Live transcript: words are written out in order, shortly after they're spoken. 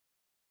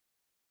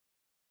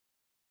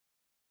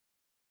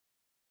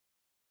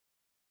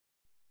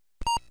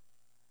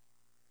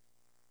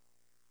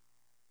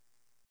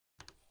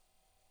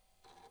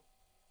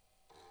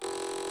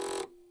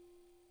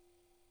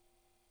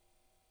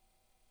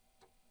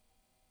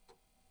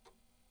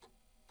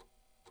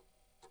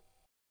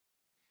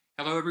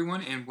Hello,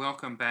 everyone, and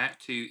welcome back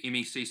to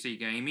MECC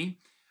Gaming.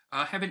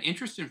 I have an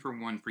interesting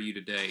one for you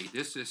today.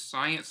 This is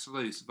Science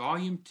Sleuths,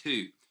 Volume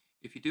 2.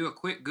 If you do a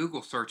quick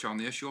Google search on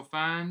this, you'll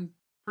find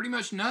pretty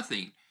much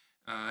nothing.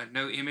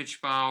 No image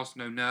files,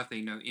 no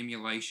nothing, no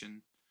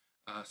emulation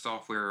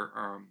software.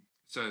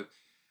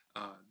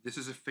 This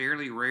is a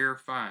fairly rare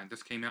find.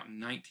 This came out in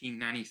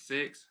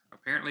 1996.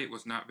 Apparently, it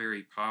was not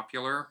very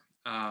popular.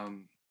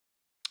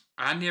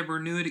 I never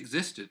knew it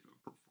existed.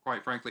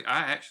 Quite frankly, I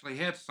actually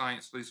had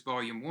Science Sleuths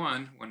Volume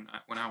 1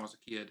 when I was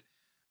a kid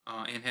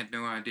and had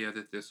no idea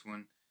that this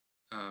one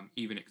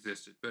even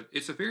existed. But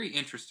it's a very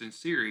interesting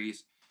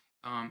series.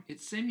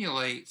 It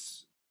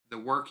simulates the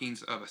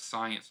workings of a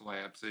science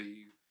lab. So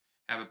you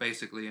have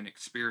basically an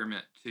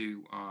experiment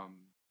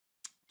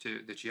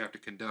that you have to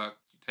conduct,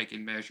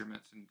 taking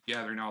measurements and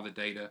gathering all the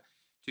data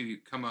to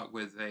come up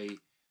with a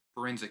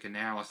forensic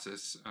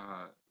analysis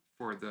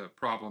for the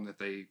problem that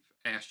they've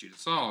asked you to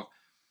solve.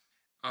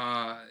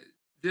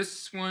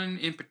 This one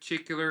in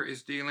particular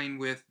is dealing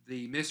with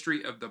the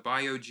mystery of the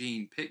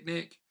Biogene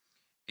picnic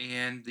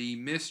and the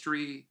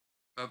mystery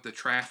of the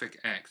traffic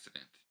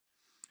accident.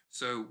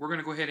 So we're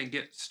going to go ahead and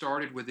get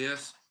started with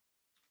this.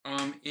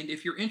 And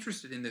if you're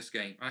interested in this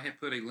game, I have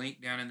put a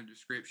link down in the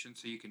description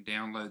so you can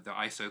download the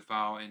ISO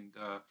file and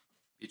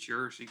it's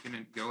yours. You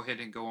can go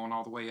ahead and go on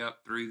all the way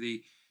up through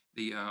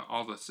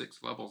all the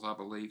 6 levels, I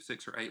believe,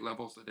 6 or 8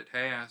 levels that it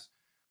has.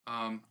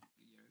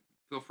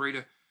 Feel free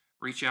to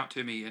reach out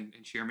to me and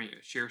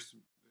share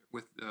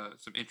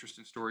some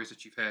interesting stories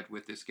that you've had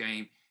with this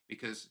game,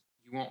 because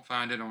you won't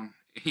find it on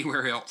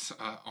anywhere else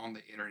on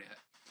the internet.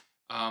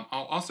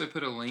 I'll also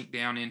put a link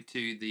down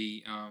into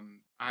the,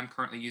 I'm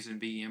currently using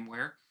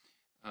VMware.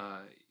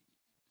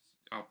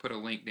 I'll put a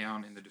link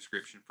down in the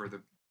description for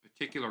the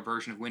particular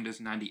version of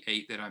Windows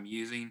 98 that I'm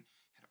using.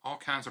 Had all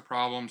kinds of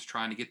problems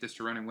trying to get this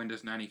to run in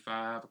Windows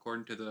 95.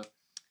 According to the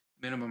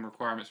minimum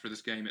requirements for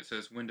this game, it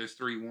says Windows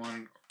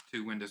 3.1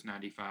 to Windows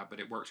 95,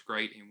 but it works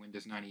great in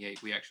Windows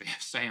 98. We actually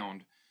have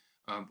sound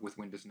with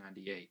Windows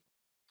 98.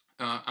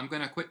 I'm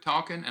going to quit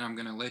talking, and I'm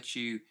going to let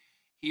you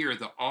hear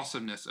the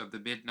awesomeness of the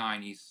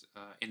mid-90s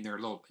in their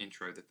little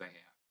intro that they have.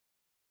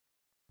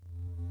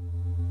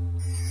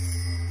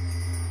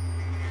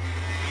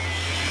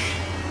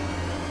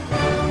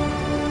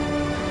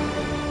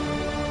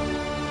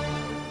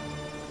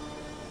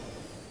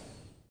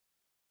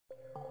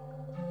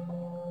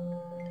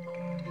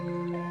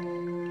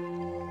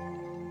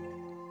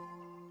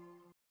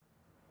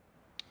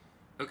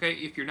 Okay,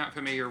 if you're not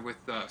familiar with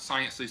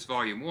Science Sleuths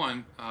Volume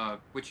 1,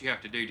 what you have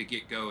to do to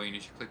get going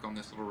is you click on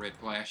this little red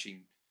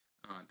flashing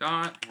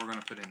dot. We're going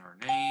to put in our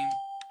name.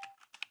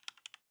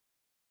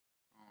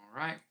 All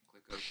right,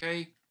 click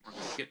OK. We're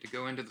going to get to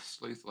go into the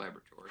Sleuth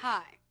Laboratory.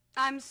 Hi,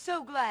 I'm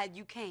so glad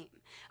you came.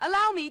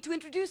 Allow me to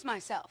introduce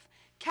myself.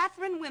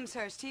 Catherine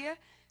Wimshurst here,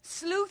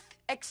 Sleuth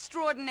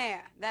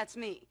Extraordinaire. That's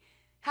me.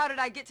 How did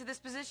I get to this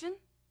position?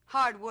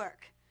 Hard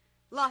work.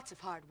 Lots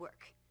of hard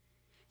work.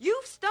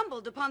 You've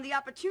stumbled upon the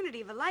opportunity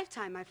of a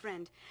lifetime, my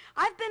friend.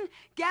 I've been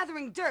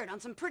gathering dirt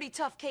on some pretty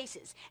tough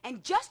cases,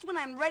 and just when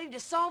I'm ready to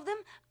solve them,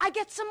 I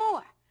get some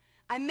more.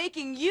 I'm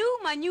making you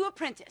my new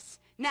apprentice.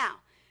 Now,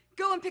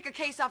 go and pick a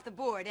case off the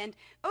board and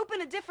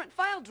open a different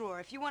file drawer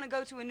if you want to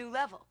go to a new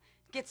level.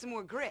 Get some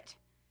more grit.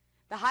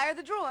 The higher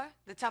the drawer,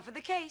 the tougher the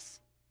case.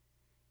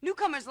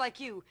 Newcomers like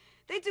you,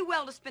 they do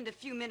well to spend a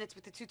few minutes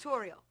with the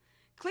tutorial.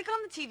 Click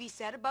on the TV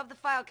set above the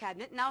file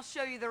cabinet and I'll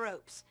show you the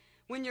ropes.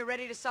 When you're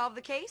ready to solve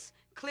the case,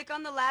 click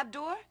on the lab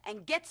door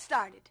and get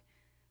started.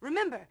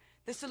 Remember,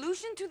 the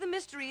solution to the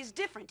mystery is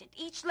different at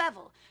each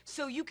level,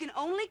 so you can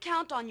only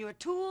count on your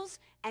tools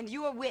and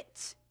your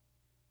wits.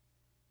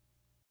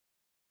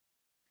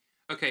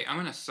 Okay, I'm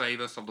going to save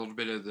us a little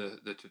bit of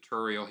the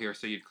tutorial here,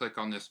 so you'd click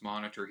on this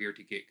monitor here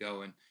to get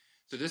going.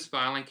 So this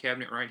filing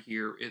cabinet right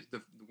here is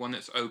the one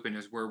that's open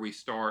is where we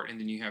start, and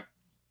then you have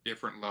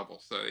different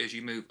levels. So as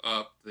you move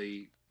up,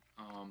 it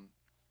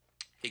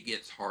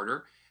gets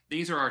harder.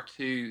 These are our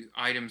 2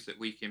 items that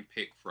we can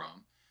pick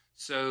from.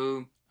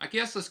 So I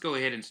guess let's go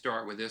ahead and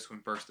start with this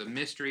one first. The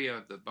mystery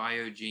of the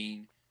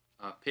Biogene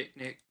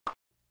picnic.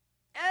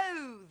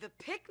 Oh, the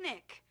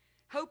picnic.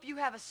 Hope you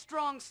have a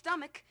strong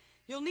stomach.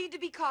 You'll need to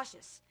be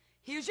cautious.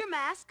 Here's your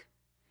mask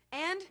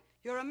and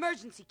your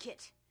emergency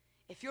kit.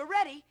 If you're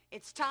ready,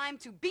 it's time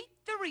to beat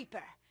the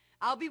Reaper.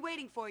 I'll be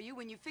waiting for you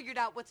when you've figured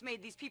out what's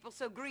made these people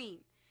so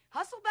green.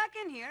 Hustle back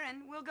in here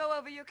and we'll go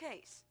over your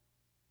case.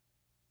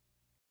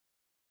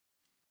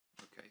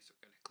 Okay, so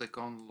we've got to click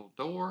on the little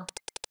door,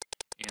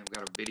 and we've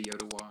got a video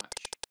to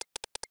watch.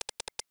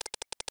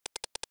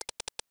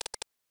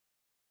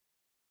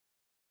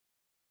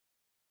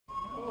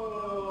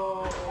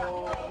 Oh,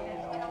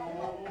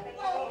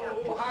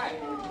 hi.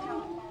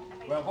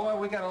 Well, boy,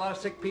 we got a lot of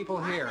sick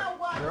people here.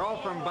 They're all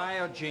from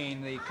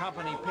Biogene, the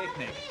company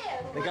picnic.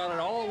 They got it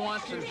all at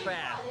once and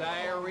fast.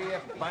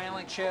 Diarrhea,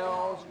 violent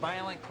chills,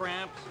 violent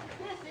cramps.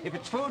 If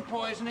it's food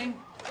poisoning,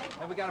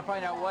 then we got to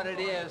find out what it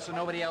is so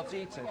nobody else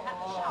eats it.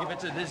 If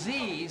it's a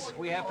disease,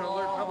 we have to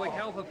alert public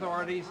health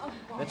authorities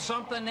that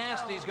something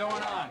nasty is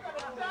going on.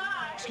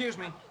 Excuse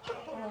me.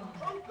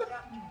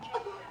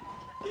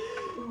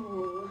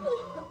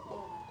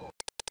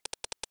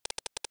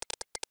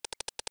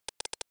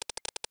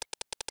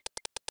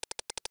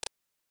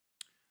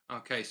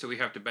 Okay, so we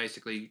have to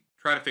basically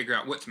try to figure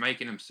out what's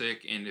making them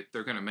sick and if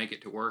they're going to make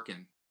it to work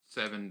in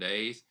 7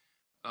 days.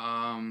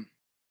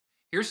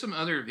 Here's some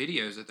other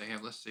videos that they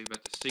have. Let's see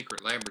about the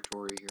secret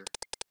laboratory here.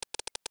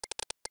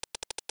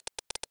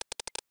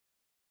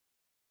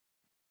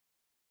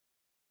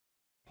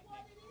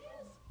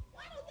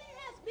 Why don't they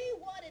ask me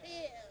what it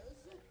is?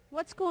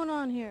 What's going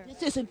on here?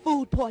 This isn't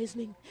food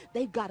poisoning.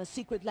 They've got a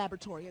secret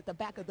laboratory at the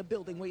back of the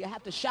building where you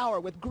have to shower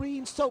with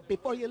green soap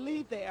before you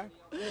leave there.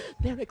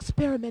 They're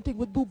experimenting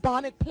with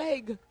bubonic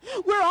plague.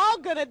 We're all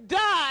gonna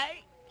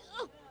die.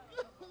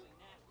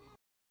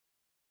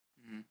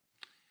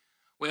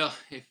 Well,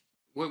 if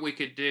what we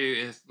could do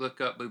is look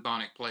up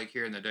bubonic plague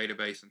here in the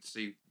database and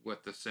see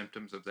what the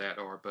symptoms of that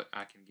are, but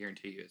I can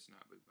guarantee you it's not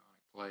bubonic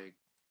plague.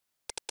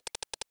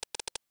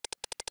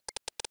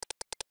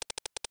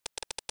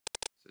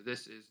 So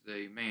this is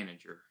the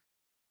manager.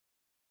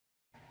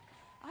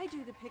 I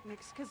do the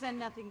picnics because then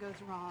nothing goes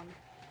wrong.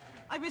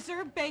 I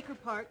reserve Baker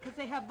Park because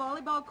they have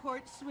volleyball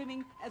courts,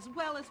 swimming, as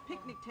well as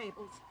picnic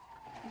tables.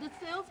 The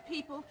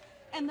salespeople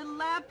and the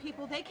lab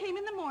people, they came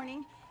in the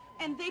morning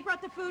and they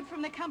brought the food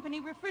from the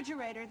company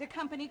refrigerator. The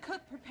company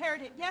cook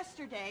prepared it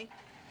yesterday.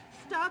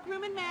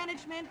 Stockroom and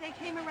management, they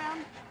came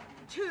around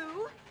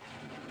 2.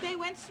 They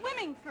went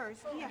swimming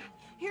first. Yeah,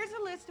 here's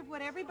a list of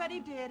what everybody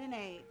did and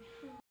ate.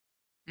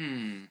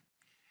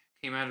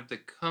 Came out of the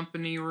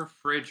company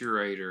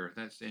refrigerator.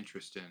 That's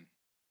interesting.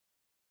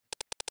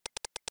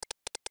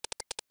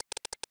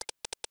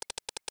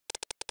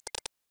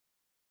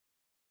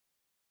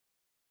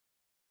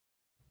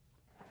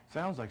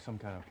 Sounds like some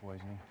kind of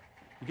poisoning.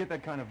 You get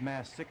that kind of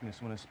mass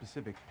sickness when a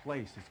specific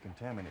place is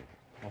contaminated.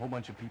 A whole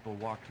bunch of people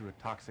walk through a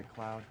toxic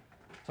cloud.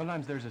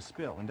 Sometimes there's a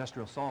spill,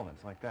 industrial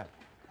solvents like that.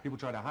 People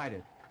try to hide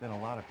it, then a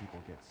lot of people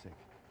get sick.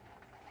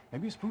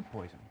 Maybe it's food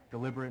poisoning,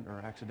 deliberate or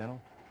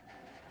accidental.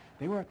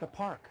 They were at the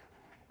park.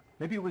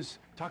 Maybe it was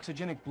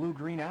toxigenic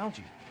blue-green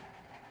algae.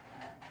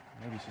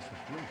 Maybe it's just the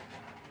flu.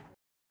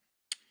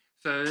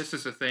 So this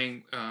is the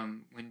thing,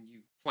 when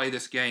you play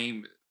this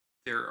game,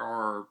 there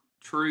are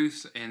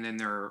truths and then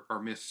there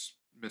are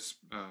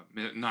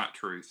not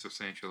truths,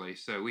 essentially.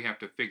 So we have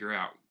to figure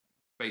out,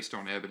 based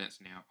on evidence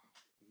now,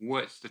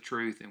 what's the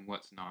truth and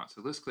what's not.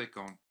 So let's click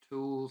on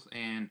tools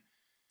and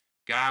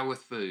guy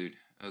with food.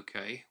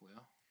 Okay,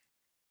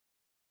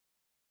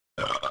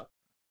 well,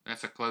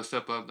 that's a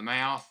close-up of the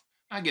mouth.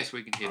 I guess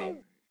we can hit him.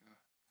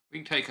 We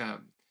can take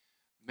a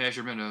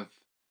measurement of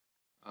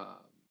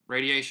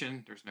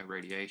radiation. There's no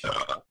radiation.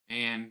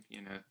 And,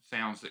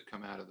 sounds that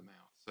come out of the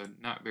mouth. So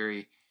not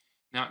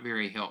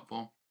very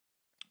helpful.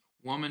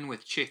 Woman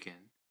with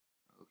chicken.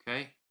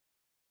 Okay.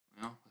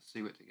 Well, let's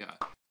see what they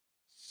got.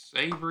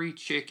 Savory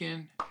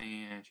chicken,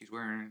 and she's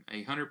wearing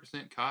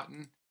 100%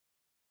 cotton.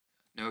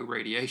 No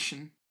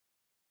radiation.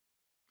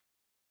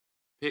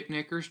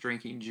 Picnickers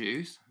drinking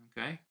juice.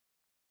 Okay.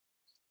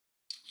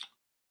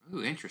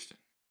 Ooh, interesting.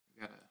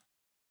 We got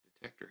a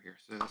detector here.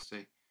 So let's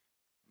see.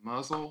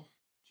 Muzzle,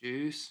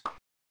 juice.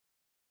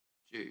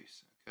 Okay.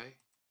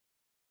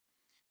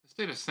 Let's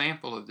take a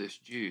sample of this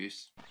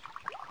juice.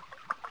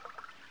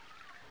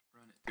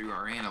 Run it through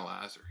our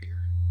analyzer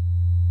here.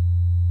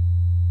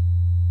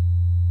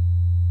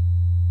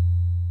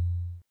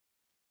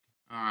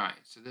 All right.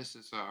 So this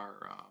is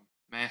our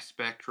mass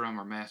spectrum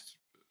or mass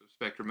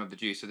spectrum of the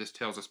juice. So this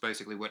tells us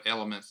basically what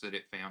elements that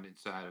it found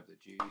inside of the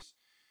juice.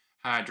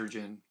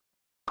 Hydrogen,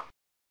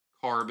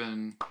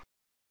 carbon,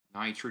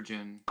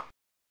 nitrogen,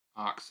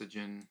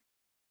 oxygen,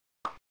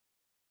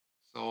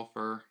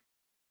 sulfur,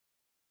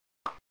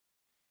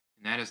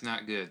 and that is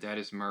not good. That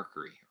is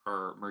mercury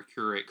or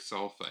mercuric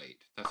sulfate.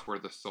 That's where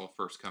the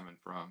sulfur's coming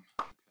from.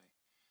 Okay,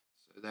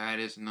 so that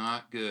is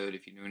not good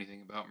if you know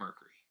anything about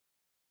mercury.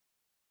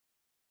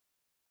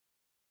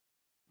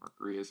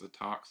 Mercury is a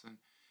toxin.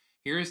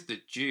 Here's the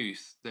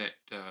juice that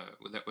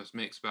was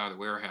mixed by the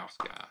warehouse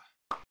guy.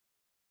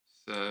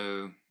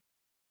 So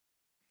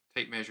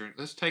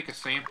let's take a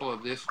sample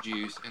of this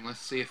juice and let's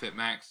see if it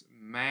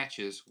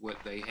matches what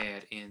they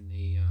had in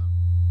the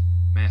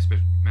mass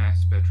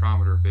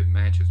spectrometer, if it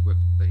matches what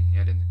they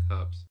had in the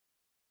cups.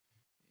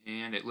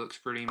 And it looks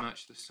pretty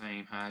much the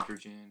same.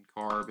 Hydrogen,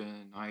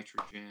 carbon,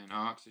 nitrogen,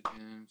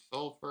 oxygen,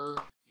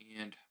 sulfur,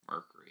 and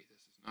mercury. This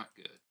is not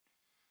good.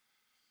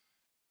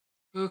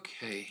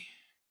 Okay.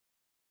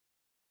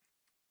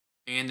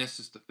 And this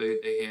is the food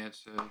they had.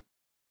 So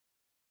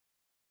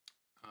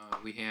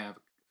we have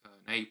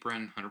an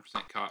apron,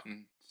 100%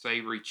 cotton,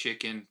 savory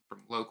chicken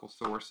from local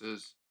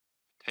sources,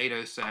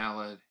 potato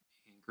salad,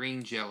 and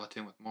green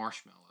gelatin with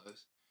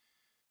marshmallows.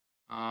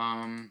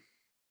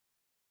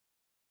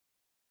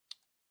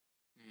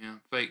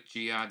 Fake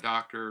GI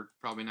doctor,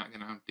 probably not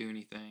going to do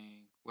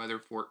anything. Weather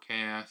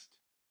forecast,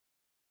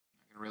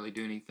 not going to really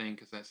do anything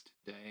because that's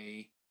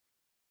today.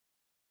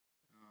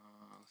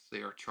 Let's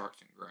see our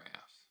charts and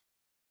graphs.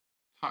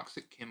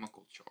 Toxic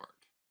chemical chart.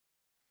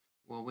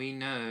 Well, we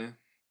know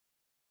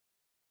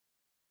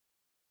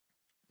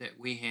that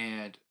we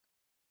had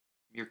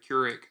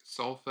mercuric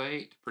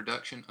sulfate.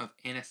 Production of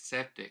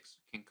antiseptics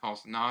can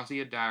cause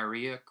nausea,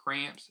 diarrhea,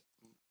 cramps,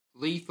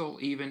 lethal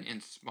even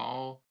in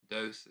small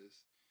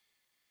doses.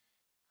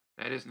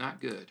 That is not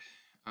good.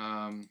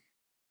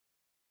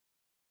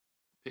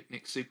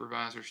 Picnic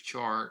supervisor's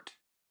chart.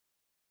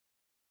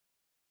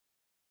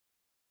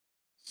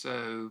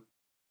 So,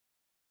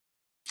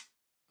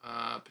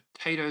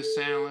 potato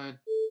salad.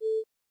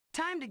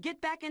 Time to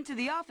get back into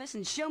the office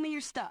and show me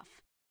your stuff.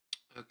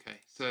 Okay,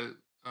 so,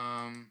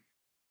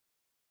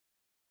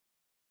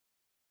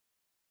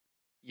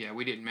 yeah,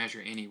 we didn't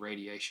measure any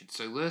radiation.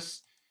 So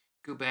let's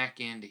go back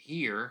into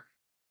here.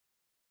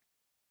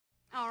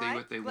 All See right,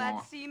 what they glad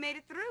want. to see you made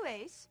it through,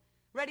 Ace.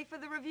 Ready for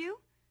the review?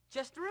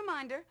 Just a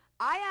reminder,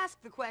 I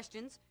ask the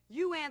questions,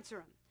 you answer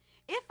them.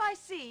 If I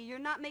see you're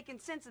not making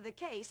sense of the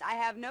case, I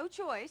have no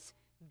choice.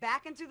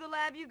 Back into the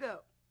lab you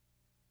go.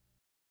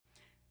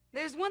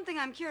 There's one thing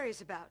I'm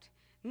curious about.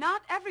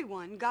 Not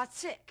everyone got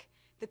sick.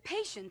 The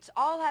patients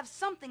all have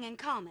something in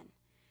common.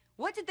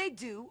 What did they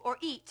do or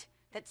eat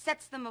that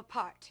sets them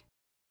apart?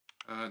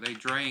 They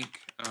drank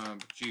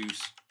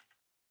juice.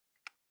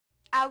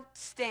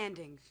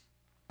 Outstanding.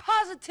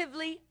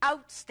 Positively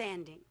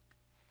outstanding.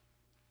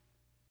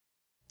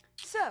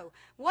 So,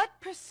 what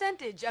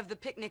percentage of the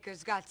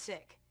picnickers got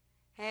sick?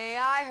 Hey,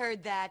 I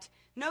heard that.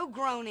 No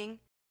groaning.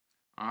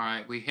 All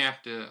right, we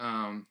have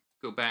to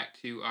go back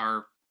to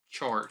our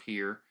chart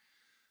here.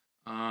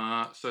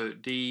 So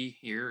D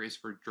here is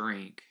for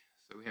drink.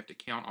 So we have to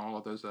count all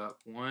of those up.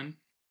 1,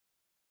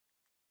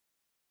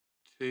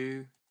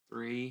 2,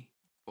 3,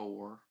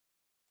 4,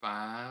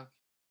 5,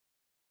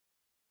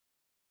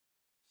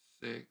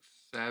 6,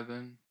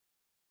 7,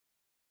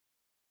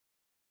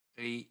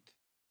 8,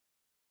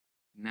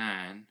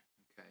 9.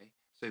 Okay,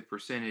 so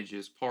percentage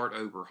is part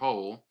over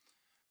whole.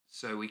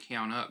 So we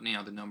count up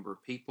now the number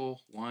of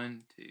people.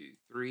 1, 2,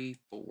 3,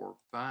 4,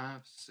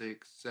 5,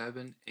 6,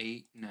 7,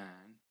 8, 9,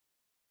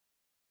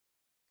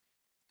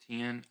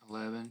 10,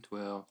 11,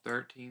 12,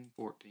 13,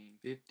 14,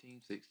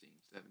 15, 16,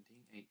 17,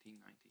 18,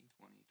 19,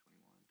 20,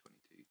 21,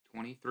 22,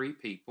 23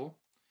 people.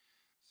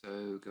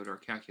 So go to our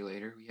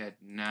calculator. We had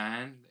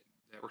 9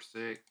 that were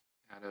sick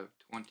out of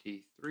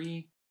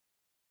 23.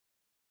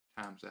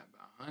 Times that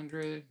by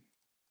 100.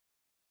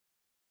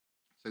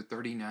 So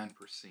 39%.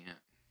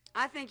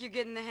 I think you're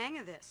getting the hang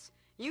of this.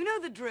 You know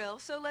the drill,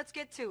 so let's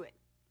get to it.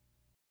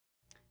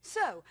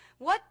 So,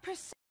 what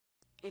percent...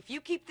 If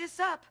you keep this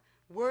up,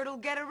 word'll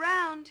get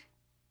around.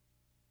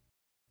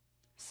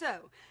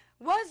 So,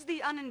 was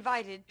the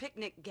uninvited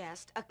picnic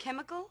guest a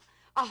chemical?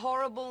 A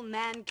horrible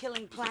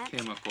man-killing plant? A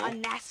chemical. A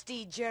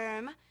nasty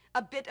germ?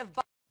 A bit of...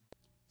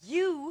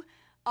 You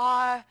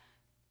are...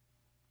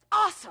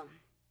 awesome!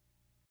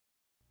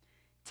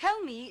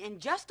 Tell me in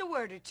just a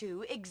word or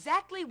two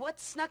exactly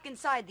what snuck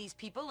inside these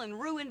people and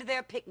ruined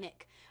their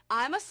picnic.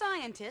 I'm a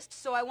scientist,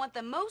 so I want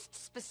the most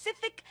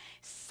specific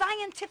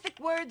scientific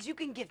words you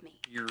can give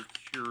me.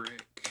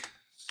 Mercuric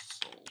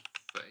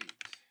sulfate.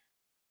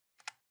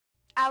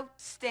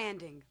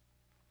 Outstanding.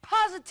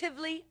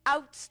 Positively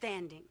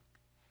outstanding.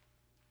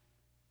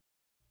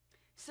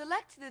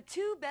 Select the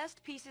 2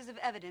 best pieces of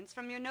evidence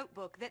from your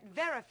notebook that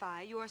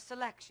verify your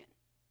selection.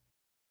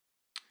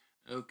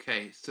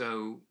 Okay,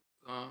 so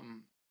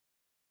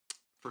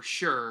for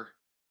sure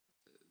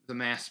the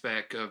mass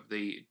spec of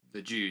the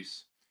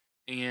juice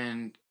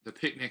and the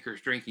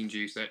picnickers drinking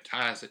juice, that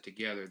ties it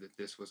together that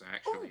this was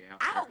actually Ooh, out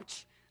there.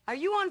 ouch! Are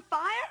you on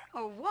fire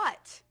or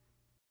what?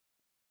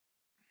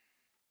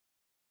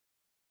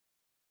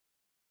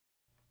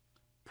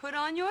 Put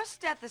on your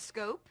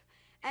stethoscope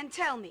and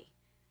tell me,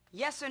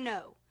 yes or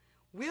no,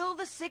 will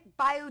the sick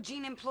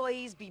Biogene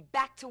employees be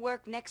back to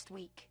work next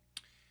week?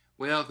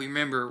 Well, if we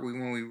remember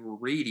when we were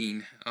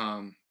reading,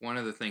 one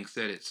of the things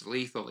said it's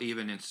lethal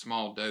even in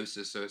small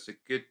doses, so it's a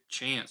good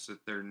chance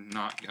that they're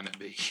not going to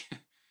be.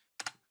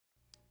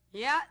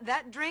 Yeah,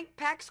 that drink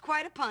packs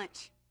quite a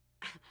punch.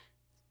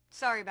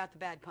 Sorry about the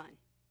bad pun.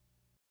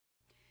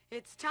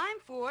 It's time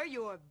for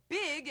your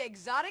big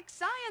exotic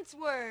science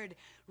word.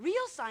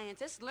 Real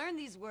scientists learn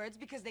these words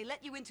because they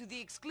let you into the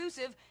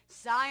exclusive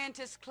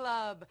Scientist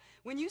Club.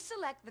 When you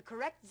select the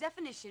correct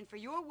definition for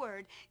your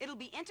word, it'll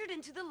be entered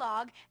into the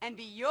log and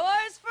be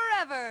yours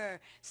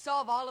forever.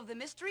 Solve all of the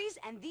mysteries,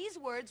 and these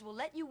words will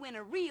let you win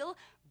a real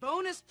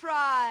bonus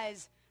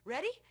prize.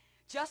 Ready?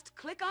 Just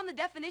click on the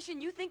definition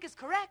you think is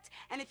correct,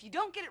 and if you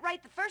don't get it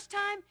right the first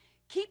time,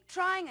 keep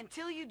trying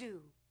until you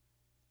do.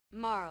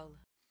 Marl.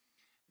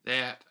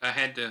 That,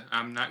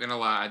 I'm not going to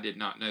lie, I did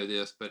not know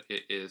this, but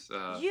it is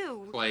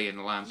clay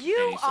and limestone.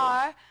 You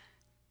are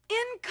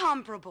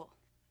incomparable.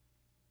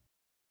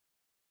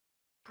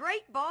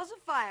 Great balls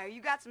of fire.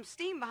 You got some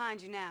steam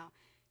behind you now.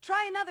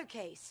 Try another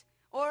case,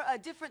 or a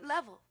different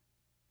level.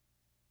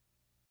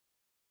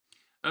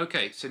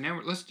 Okay, so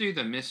now let's do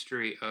the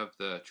mystery of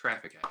the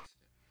traffic accident.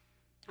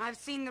 I've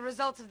seen the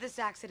results of this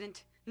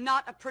accident.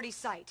 Not a pretty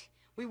sight.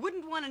 We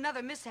wouldn't want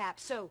another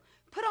mishap, so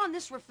put on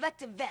this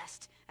reflective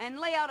vest and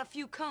lay out a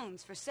few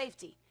cones for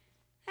safety.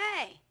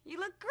 Hey, you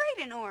look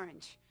great in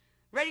orange.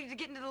 Ready to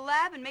get into the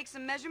lab and make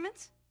some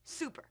measurements?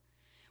 Super.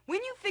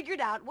 When you figured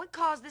out what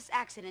caused this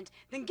accident,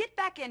 then get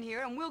back in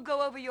here and we'll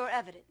go over your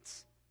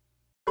evidence.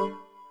 Go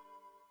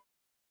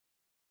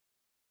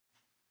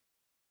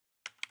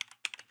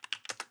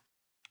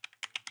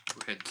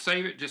ahead and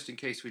save it just in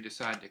case we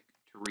decide to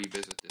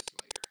revisit this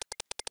later.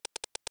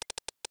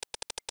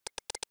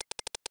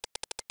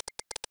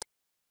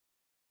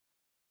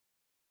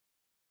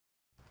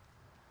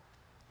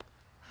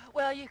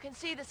 Well, you can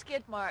see the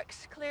skid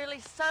marks. Clearly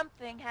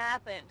something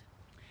happened.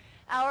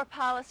 Our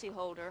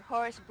policyholder,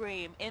 Horace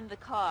Bream, in the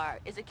car,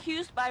 is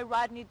accused by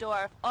Rodney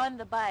Dorff on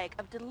the bike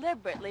of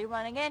deliberately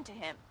running into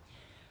him.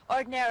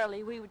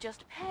 Ordinarily, we would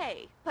just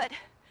pay, but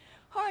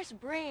Horace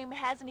Bream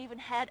hasn't even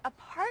had a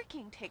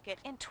parking ticket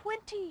in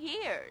 20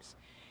 years.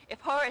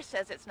 If Horace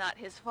says it's not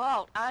his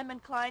fault, I'm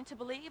inclined to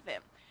believe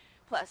him.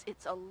 Plus,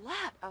 it's a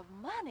lot of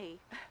money.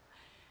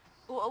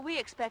 Well, we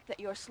expect that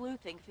your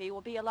sleuthing fee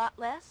will be a lot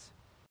less.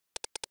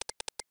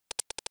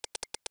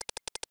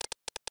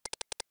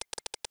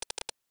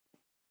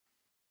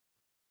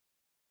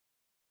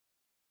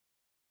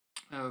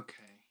 Okay.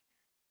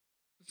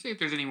 Let's see if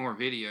there's any more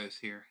videos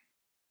here.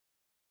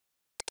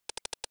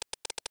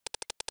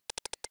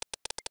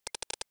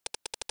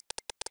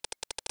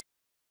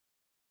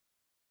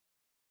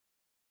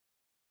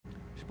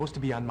 You're supposed to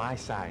be on my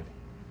side.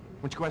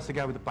 Why don't you go ask the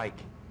guy with the bike?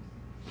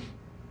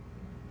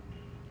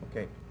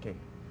 Okay.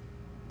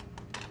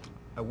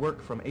 I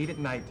work from 8 at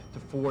night to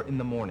 4 in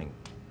the morning.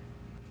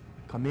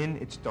 I come in,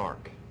 it's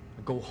dark.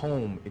 I go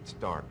home, it's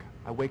dark.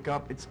 I wake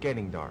up, it's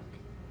getting dark.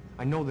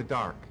 I know the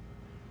dark.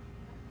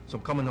 So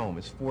I'm coming home,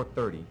 it's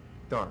 4:30,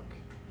 dark.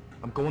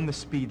 I'm going the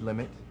speed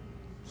limit.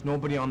 There's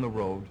nobody on the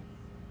road.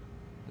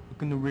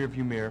 Look in the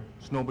rearview mirror,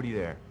 there's nobody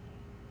there.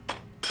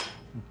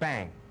 And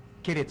bang,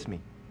 kid hits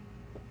me.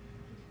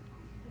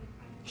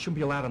 Shouldn't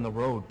be allowed on the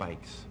road,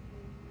 bikes.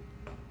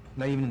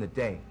 Not even in the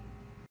day.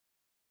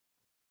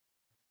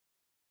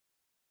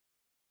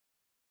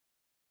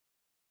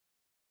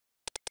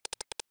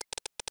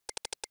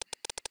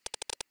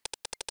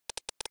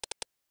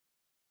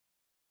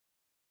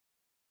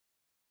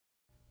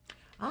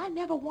 I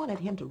never wanted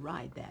him to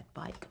ride that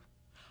bike.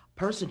 A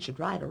person should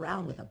ride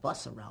around with a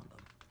bus around them,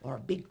 or a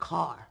big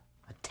car,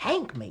 a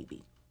tank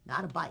maybe,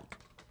 not a bike.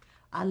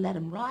 I let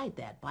him ride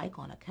that bike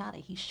on account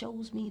of he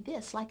shows me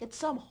this like it's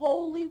some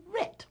holy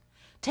writ.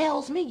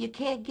 Tells me you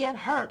can't get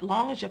hurt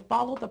long as you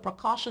follow the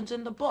precautions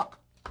in the book.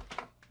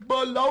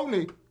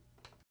 Baloney.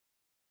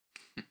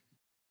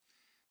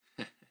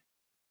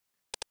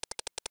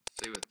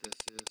 See what this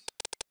is.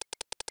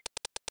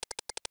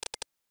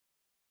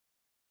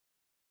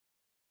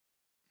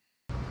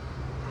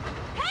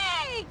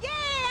 Hey,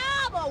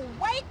 yeah, I'm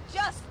awake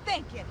just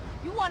thinking.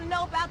 You want to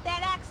know about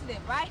that accident,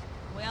 right?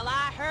 Well,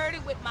 I heard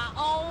it with my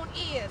own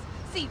ears.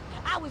 See,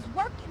 I was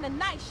working the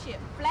night shift,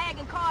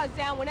 flagging cars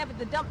down whenever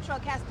the dump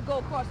truck has to go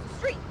across the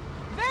street.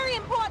 Very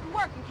important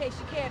work in case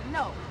you care to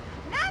know.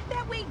 Not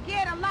that we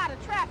get a lot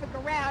of traffic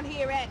around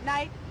here at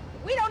night.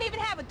 We don't even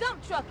have a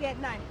dump truck at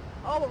night.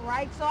 All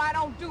right, so I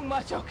don't do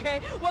much, okay?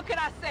 What could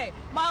I say?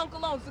 My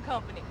uncle owns the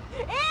company.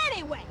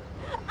 Anyway,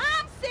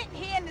 I'm sitting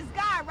here and this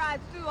guy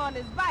rides through on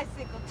his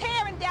bicycle,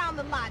 tearing down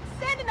the lot,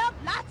 sending up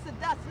lots of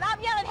dust, and I'm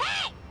yelling,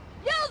 hey!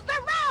 Use the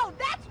road!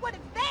 That's what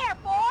it's there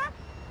for!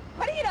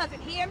 But he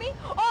doesn't hear me.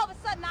 All of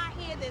a sudden, I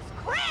hear this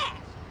crash.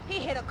 He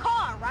hit a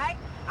car, right?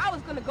 I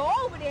was gonna go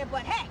over there,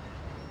 but hey,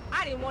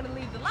 I didn't want to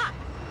leave the lot.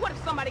 What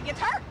if somebody gets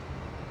hurt?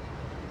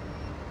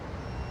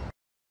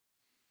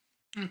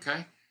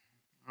 Okay.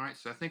 All right,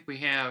 so I think we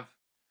have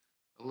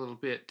a little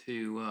bit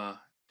to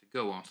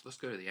go on. So let's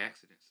go to the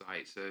accident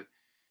site. So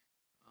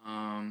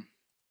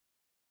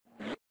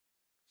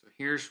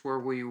here's where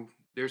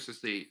this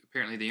is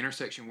apparently the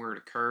intersection where it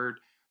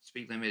occurred.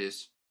 Speed limit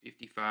is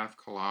 55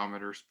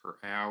 kilometers per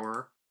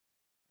hour,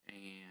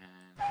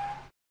 and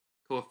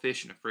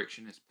coefficient of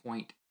friction is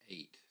 0.8.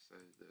 So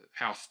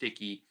how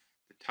sticky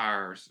the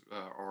tires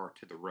are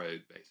to the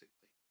road,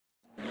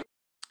 basically.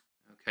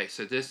 Okay,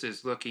 so this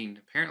is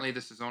apparently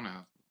this is on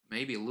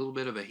maybe a little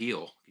bit of a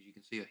hill, because you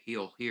can see a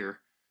hill here.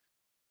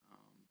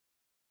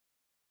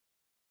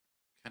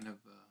 Kind of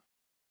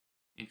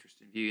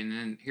interesting view. And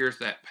then here's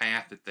that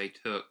path that they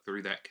took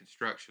through that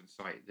construction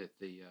site that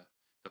the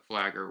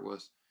flagger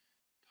was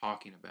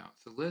talking about.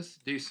 So let's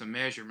do some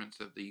measurements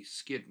of these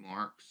skid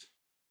marks.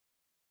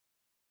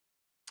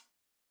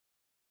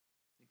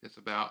 I think that's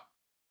about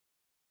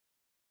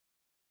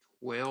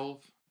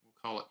 12. We'll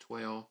call it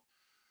 12.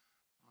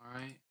 All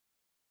right.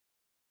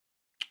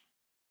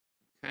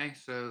 Okay,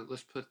 so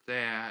let's put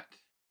that.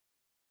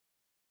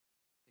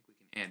 I think we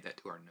can add that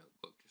to our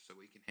notebook just so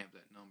we can have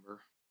that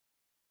number.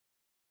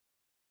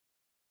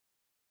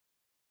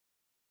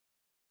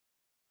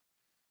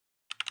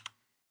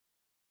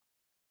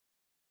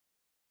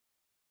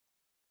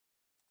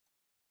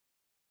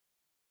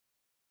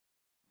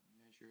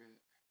 Measure it.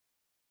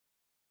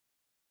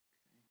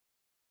 Okay.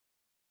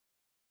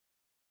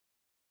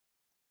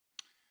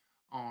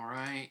 All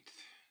right.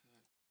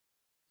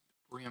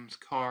 Brim's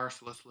car,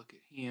 so let's look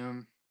at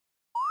him.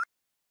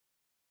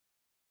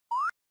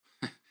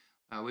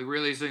 We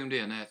really zoomed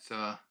in. That's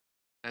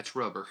That's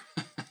rubber.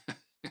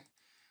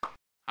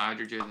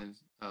 Hydrogen and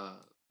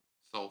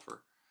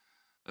sulfur.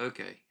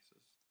 Okay, so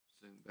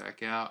zoom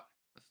back out.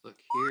 Let's look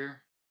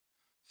here.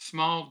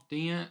 Small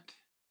dent.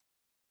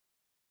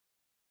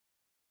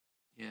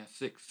 Yeah,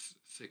 6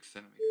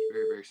 centimeters.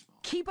 Very, very small.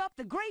 Keep up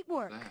the great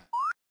work. That.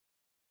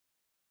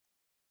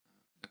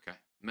 Okay,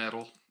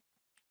 metal.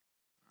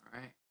 All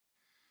right.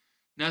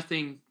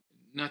 Nothing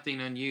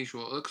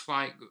unusual. It looks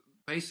like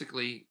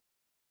basically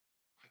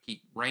like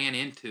he ran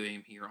into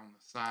him here on the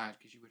side,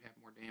 because you would have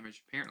more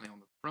damage apparently on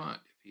the front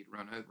if he'd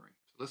run over him.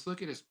 So let's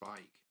look at his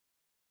bike.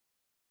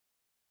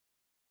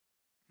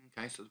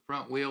 Okay, so the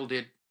front wheel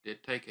did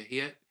take a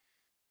hit.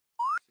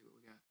 Let's see what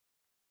we got.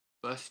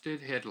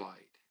 Busted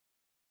headlight.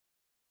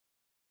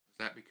 Was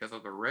that because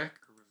of the wreck,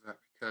 or was that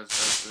because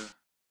of the...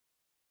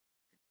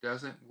 It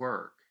doesn't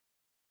work.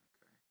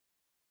 Okay.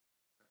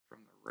 From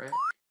the wreck.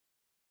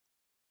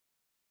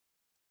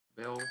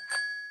 Bell. Okay,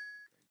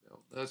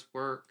 bell does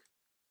work.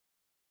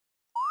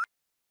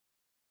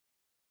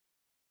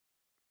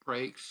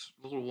 Brakes,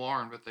 a little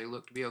worn, but they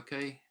look to be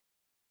okay.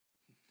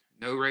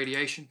 No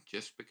radiation,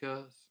 just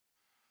because.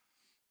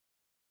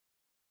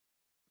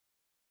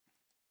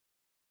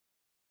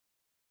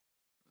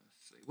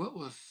 Let's see, what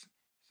was...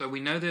 So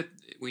we know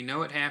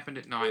it happened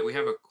at night. We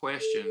have a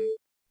question.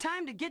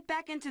 Time to get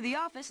back into the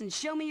office and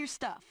show me your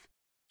stuff.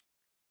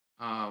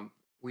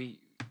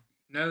 We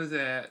know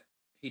that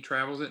he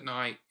travels at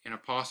night in a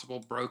possible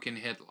broken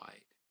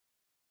headlight.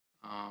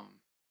 Let's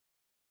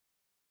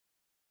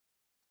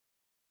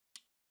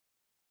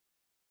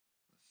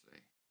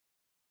see.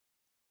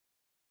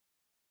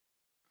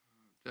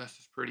 Dust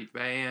is pretty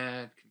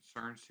bad.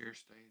 Concerns here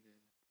stated.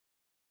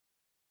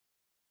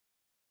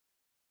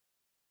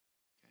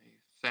 Okay,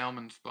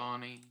 salmon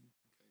spawning.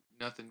 Okay,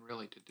 nothing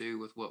really to do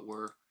with what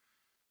we're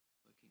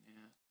looking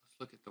at. Let's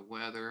look at the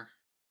weather.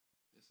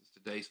 This is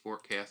today's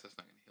forecast. That's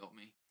not going to help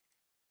me.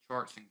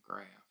 Charts and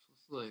graphs.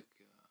 Let's look.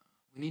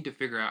 We need to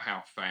figure out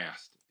how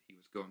fast he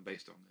was going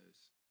based on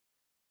those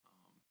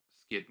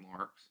skid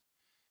marks.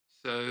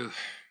 So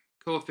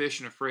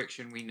coefficient of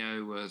friction we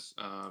know was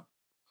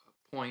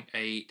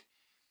 0.8.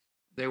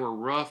 They were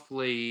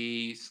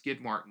roughly,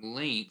 skid mark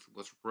length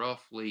was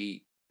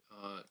roughly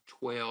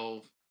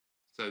 12,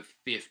 so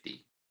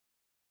 50.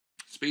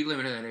 Speed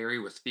limit in that area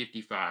was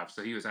 55,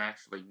 so he was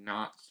actually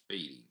not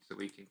speeding. So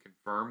we can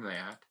confirm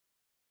that.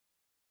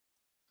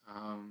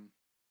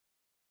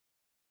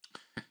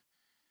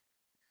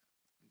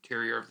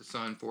 Interior of the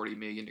sun, 40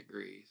 million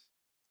degrees.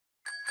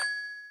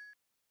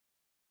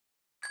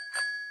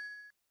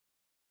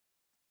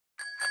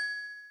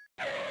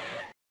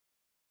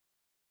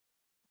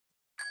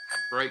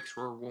 Brakes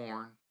were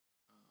worn.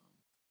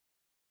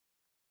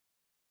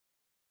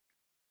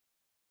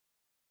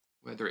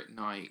 Weather at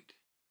night.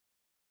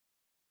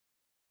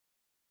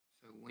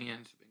 So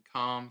winds have been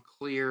calm,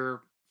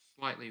 clear,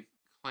 slightly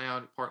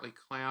cloudy, partly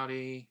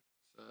cloudy.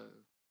 So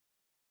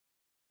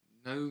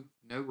no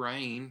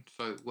rain.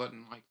 So it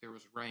wasn't like there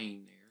was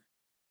rain there.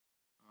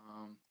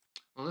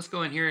 Well, let's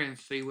go in here and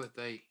see what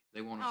they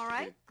want us to do. All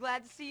right,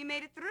 glad to see you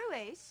made it through,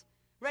 Ace.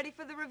 Ready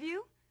for the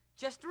review?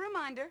 Just a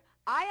reminder,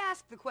 I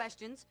ask the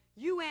questions,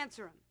 you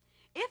answer them.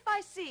 If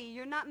I see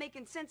you're not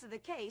making sense of the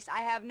case,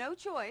 I have no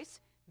choice.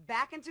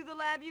 Back into the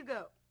lab you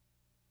go.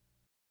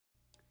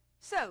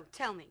 So,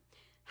 tell me,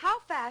 how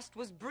fast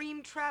was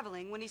Bream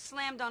traveling when he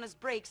slammed on his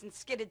brakes and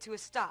skidded to a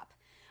stop?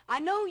 I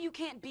know you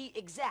can't be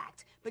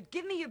exact, but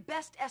give me your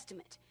best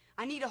estimate.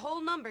 I need a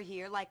whole number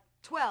here, like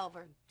 12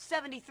 or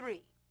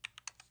 73.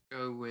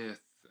 Go with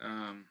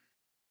 50.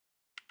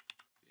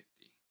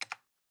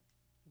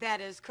 That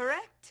is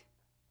correct.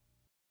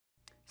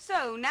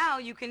 So, now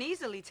you can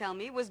easily tell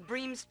me, was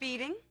Bream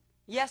speeding?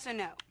 Yes or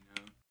no?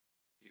 No.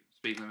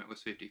 Speed limit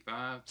was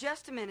 55.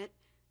 Just a minute.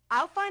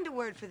 I'll find a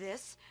word for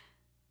this.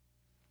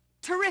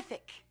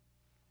 Terrific.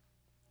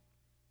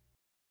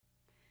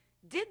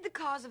 Did the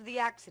cause of the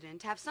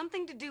accident have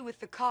something to do with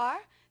the car,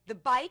 the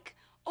bike,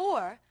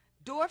 or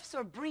Dorf's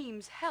or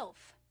Bream's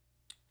health?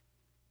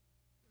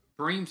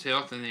 Bream's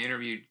health in the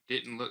interview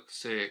didn't look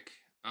sick.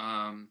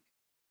 The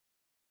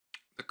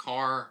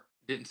car,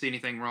 didn't see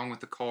anything wrong with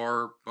the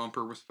car.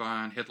 Bumper was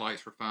fine.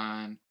 Headlights were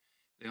fine.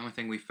 The only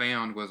thing we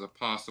found was a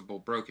possible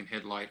broken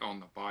headlight on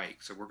the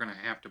bike. So we're going to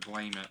have to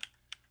blame it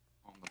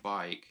on the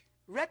bike.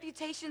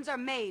 Reputations are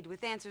made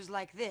with answers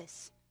like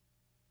this.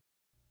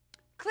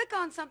 Click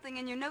on something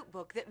in your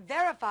notebook that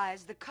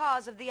verifies the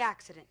cause of the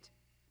accident.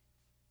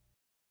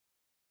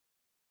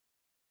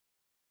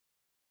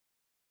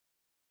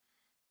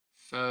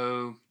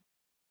 So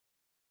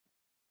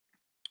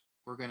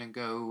we're going to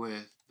go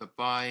with the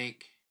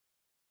bike.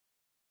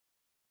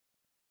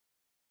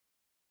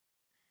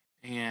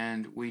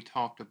 And we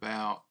talked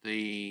about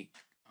the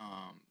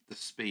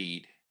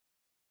speed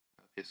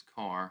of his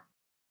car.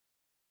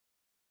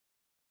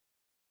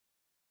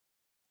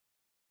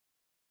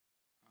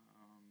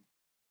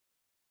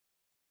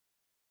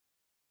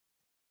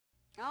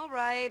 All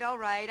right.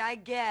 I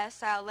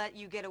guess I'll let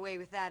you get away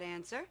with that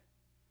answer.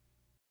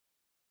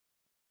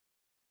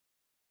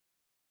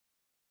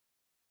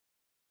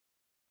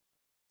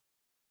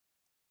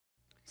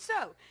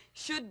 So,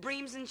 should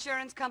Bream's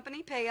insurance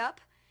company pay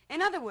up?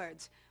 In other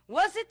words,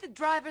 was it the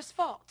driver's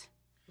fault?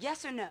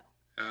 Yes or no?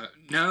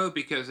 No,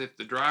 because if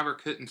the driver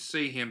couldn't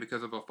see him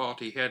because of a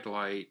faulty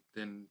headlight,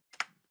 then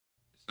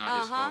it's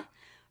not his fault.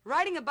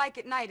 Riding a bike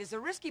at night is a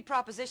risky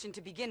proposition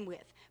to begin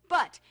with.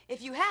 But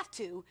if you have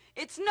to,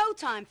 it's no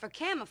time for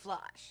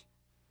camouflage.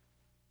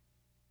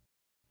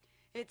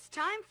 It's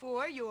time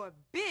for your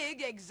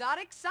big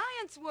exotic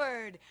science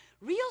word.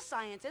 Real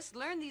scientists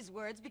learn these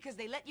words because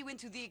they let you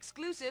into the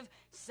exclusive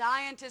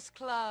Scientist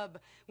Club.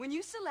 When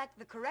you select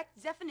the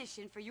correct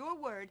definition for your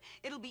word,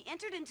 it'll be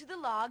entered into the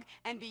log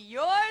and be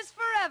yours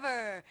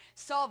forever.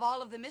 Solve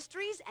all of the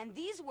mysteries, and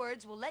these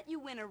words will let you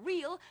win a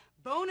real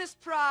bonus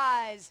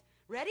prize.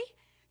 Ready?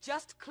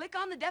 Just click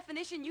on the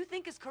definition you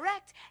think is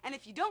correct, and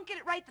if you don't get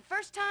it right the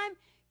first time,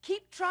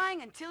 keep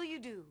trying until you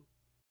do.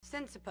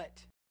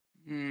 Sensiput.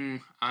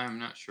 I'm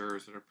not sure.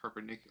 Is it a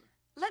perpendicular?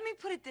 Let me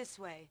put it this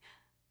way.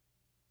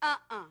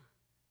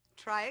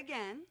 Try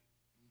again.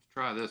 Let's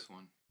try this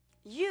one.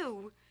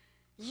 You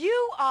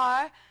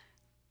are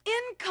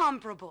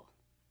incomparable.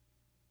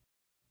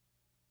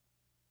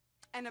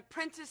 An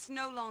apprentice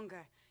no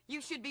longer. You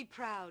should be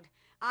proud.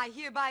 I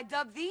hereby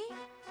dub thee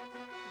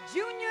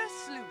Junior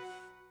Sleuth.